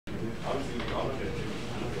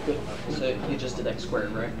So you just did x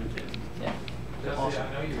squared, right? Yeah. Awesome.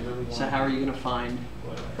 So how are you going to find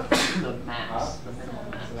the mass, the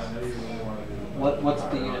minimum mass? What's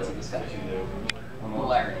the units of this guy?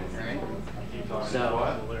 Molarity, right? So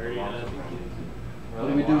what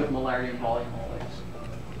do we do with molarity and volume always?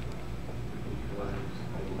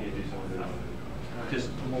 Because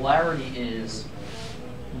molarity is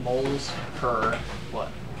moles per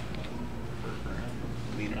what?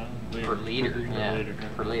 Per liter. Yeah,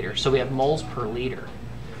 per liter. So we have moles per liter.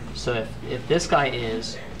 So if this guy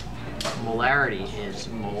is, molarity is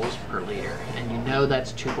moles per liter, and you know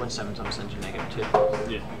that's 2.7 times 10 to the negative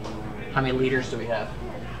 2. Yeah. How many liters do we have?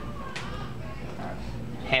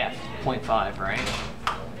 Half, 0.5, right?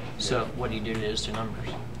 So what do you do to those two numbers?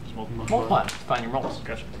 Multiply. Find your moles.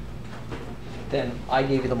 Gotcha. Then I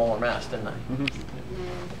gave you the molar mass, didn't I? Mm-hmm.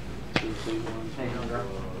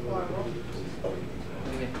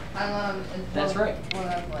 That's right.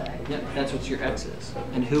 Yep, that's what your x is.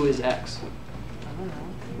 And who is x? I don't know.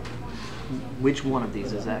 Which one of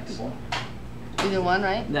these is x? Either one,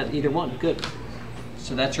 right? Either one, good.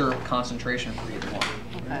 So that's your concentration for either one.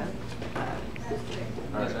 Okay.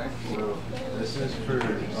 Alright, so this is for CR.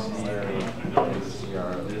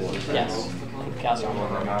 Yes. Calcium.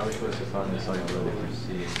 How are we supposed to find the solubility for C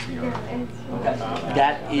and CR? Okay.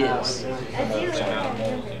 That is.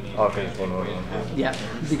 Okay, it's 1 1 1. Yeah,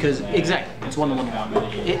 because exactly, it's 1 to 1 to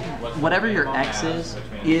 1. Whatever your x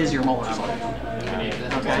is your molar solubility.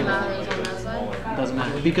 Okay. Doesn't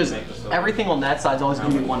matter because everything on that side is always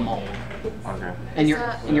going to be 1 mole. Okay. And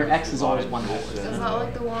your x is always 1 mole. Is that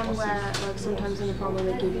like the one where, like, sometimes in the problem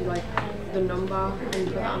they give you like the number and you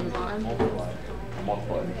put that on the bottom?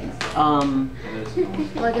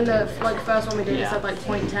 Like in the first one we did, it said like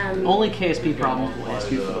 0.10. Only KSP problems will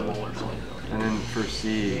ask you for the molar solubility. And then for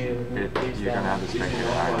C, you're going to have the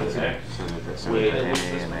speculative ions, so the A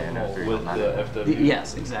and the NO3 don't matter.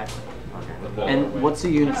 Yes, exactly. Okay. And what's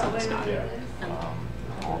the units of this guy?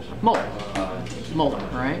 Molar. Molar,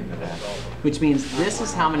 right? Which means this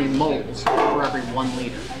is how many moles for every 1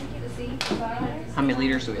 liter. How many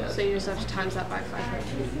liters do we have? So you just have to times that by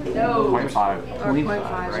 5. No. 0.5. Or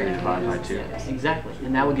 0.5, right? Divided by 2. Exactly.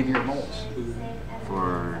 And that will give you your moles.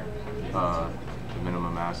 For the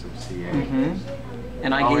minimum mass of CA. Mm-hmm.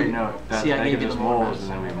 And I gave that you gives us moles,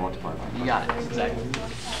 and then we multiply by. You got it. Exactly.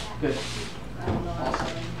 Good. Awesome.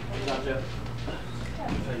 Good job, Joe.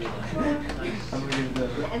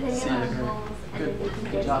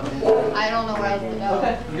 Good job. I don't know where else to go.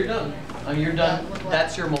 Okay, you're done. You're done.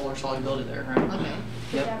 That's your molar solubility there, right? Okay.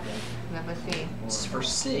 Yep. That must be. It's for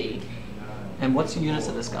C. And what's the units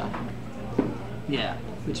of this guy? Yeah,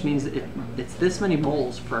 which means it's this many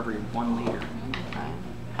moles for every 1 liter. Okay.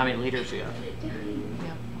 How many liters do you have?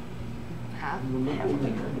 Yep. Half? Half a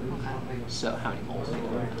liter. Okay. So how many moles?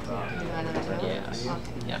 Another 2? Yes.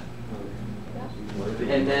 Okay. Yeah.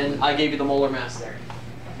 And then I gave you the molar mass there.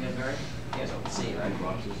 You guys all right? You guys all can see, right?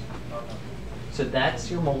 So that's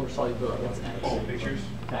your molar solubility. That's X. Pictures?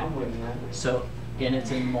 Okay. So again,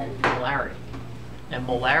 it's in molarity. And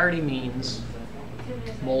molarity means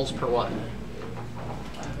moles per what?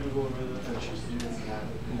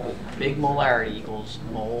 Big molarity equals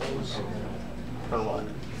moles per what?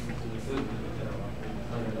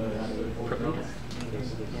 Per liter.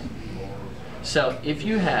 So if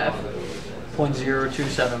you have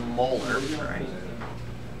 0.027 molar, right?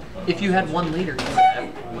 If you had 1 liter, you would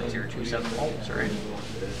have 0.027 moles, right?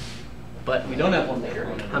 But we don't have 1 liter.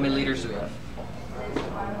 How many liters do we have?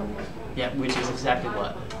 Yeah, which is exactly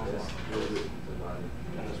what?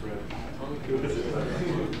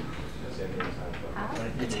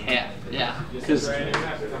 It's half, yeah. Because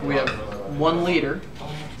we have 1 liter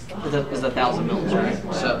is 1,000 mils, right?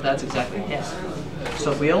 So that's exactly half.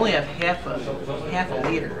 So if we only have half a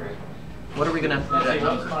liter, what are we going to have to do that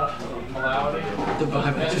number?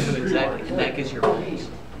 Divide by 2, exactly. And that gives your moles.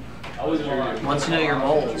 Once you know your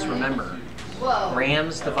moles, remember,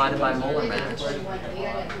 grams divided by molar mass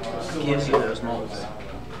gives you those moles.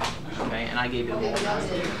 Okay, and I gave you the molar mass.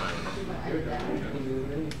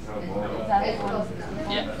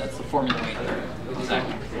 Yeah, that's the formula right there.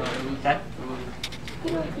 Exactly. Okay?